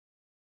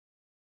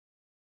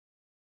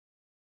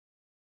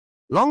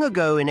Long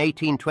ago in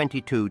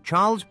 1822,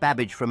 Charles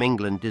Babbage from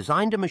England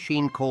designed a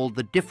machine called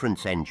the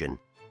difference engine.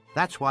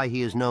 That's why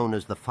he is known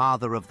as the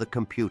father of the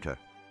computer.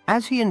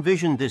 As he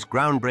envisioned this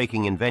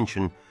groundbreaking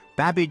invention,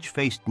 Babbage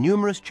faced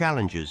numerous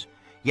challenges,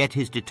 yet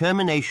his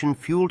determination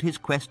fueled his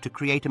quest to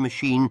create a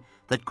machine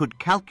that could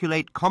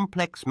calculate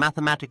complex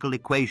mathematical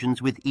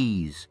equations with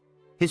ease.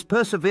 His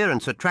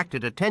perseverance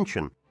attracted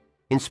attention,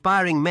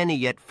 inspiring many,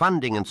 yet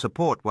funding and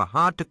support were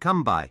hard to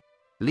come by,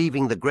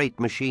 leaving the great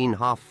machine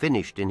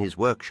half-finished in his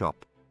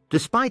workshop.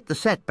 Despite the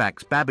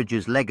setbacks,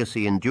 Babbage's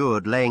legacy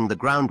endured, laying the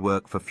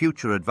groundwork for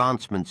future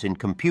advancements in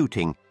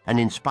computing and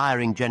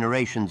inspiring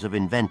generations of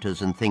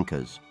inventors and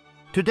thinkers.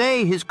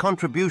 Today, his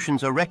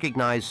contributions are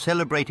recognized,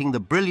 celebrating the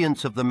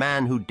brilliance of the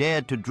man who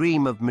dared to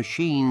dream of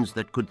machines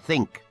that could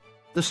think.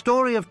 The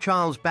story of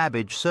Charles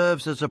Babbage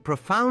serves as a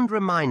profound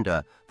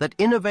reminder that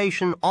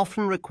innovation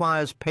often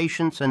requires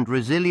patience and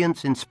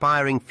resilience,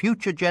 inspiring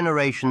future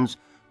generations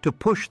to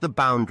push the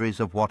boundaries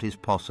of what is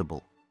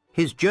possible.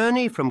 His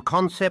journey from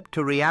concept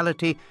to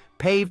reality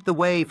paved the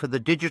way for the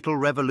digital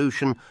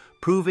revolution,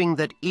 proving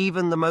that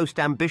even the most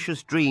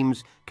ambitious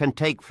dreams can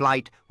take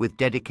flight with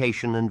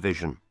dedication and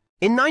vision.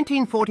 In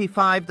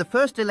 1945, the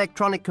first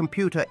electronic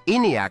computer,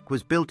 ENIAC,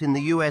 was built in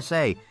the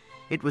USA.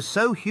 It was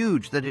so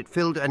huge that it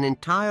filled an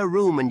entire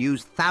room and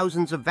used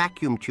thousands of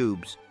vacuum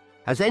tubes.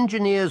 As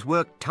engineers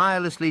worked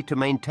tirelessly to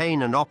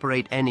maintain and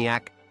operate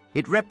ENIAC,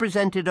 it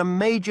represented a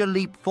major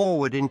leap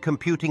forward in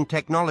computing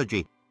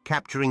technology,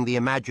 capturing the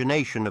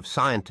imagination of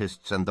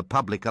scientists and the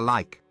public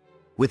alike.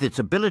 With its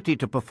ability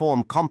to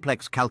perform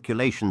complex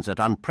calculations at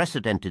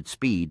unprecedented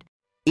speed,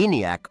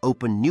 ENIAC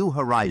opened new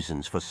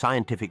horizons for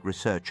scientific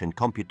research and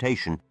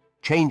computation,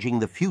 changing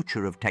the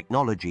future of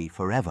technology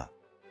forever.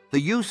 The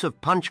use of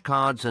punch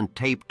cards and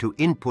tape to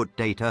input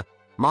data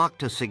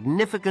marked a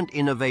significant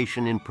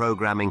innovation in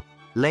programming,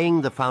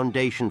 laying the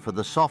foundation for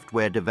the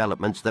software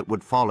developments that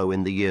would follow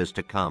in the years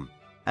to come.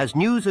 As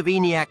news of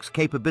ENIAC's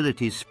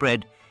capabilities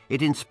spread,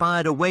 it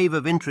inspired a wave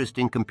of interest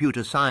in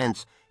computer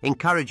science,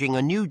 encouraging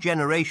a new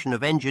generation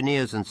of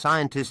engineers and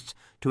scientists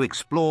to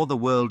explore the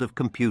world of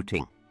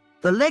computing.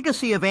 The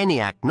legacy of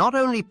ENIAC not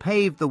only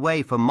paved the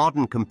way for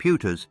modern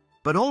computers,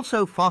 but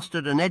also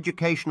fostered an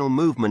educational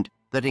movement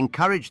that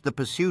encouraged the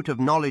pursuit of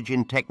knowledge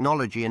in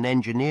technology and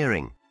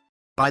engineering.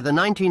 By the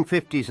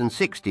 1950s and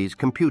 60s,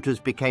 computers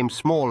became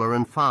smaller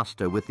and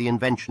faster with the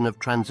invention of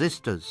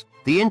transistors.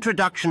 The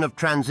introduction of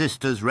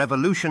transistors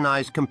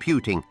revolutionized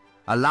computing,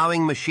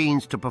 allowing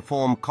machines to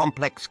perform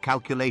complex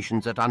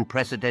calculations at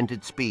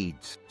unprecedented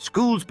speeds.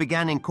 Schools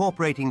began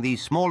incorporating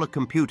these smaller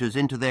computers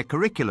into their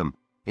curriculum,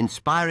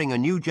 inspiring a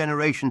new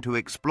generation to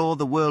explore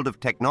the world of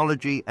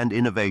technology and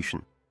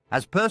innovation.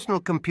 As personal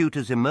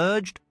computers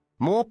emerged,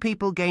 more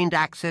people gained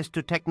access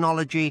to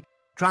technology,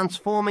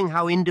 transforming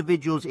how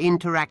individuals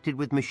interacted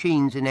with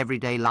machines in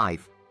everyday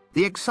life.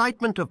 The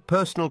excitement of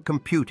personal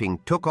computing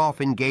took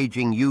off,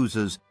 engaging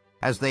users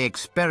as they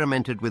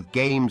experimented with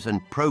games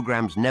and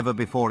programs never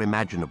before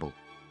imaginable.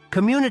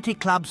 Community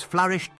clubs flourished,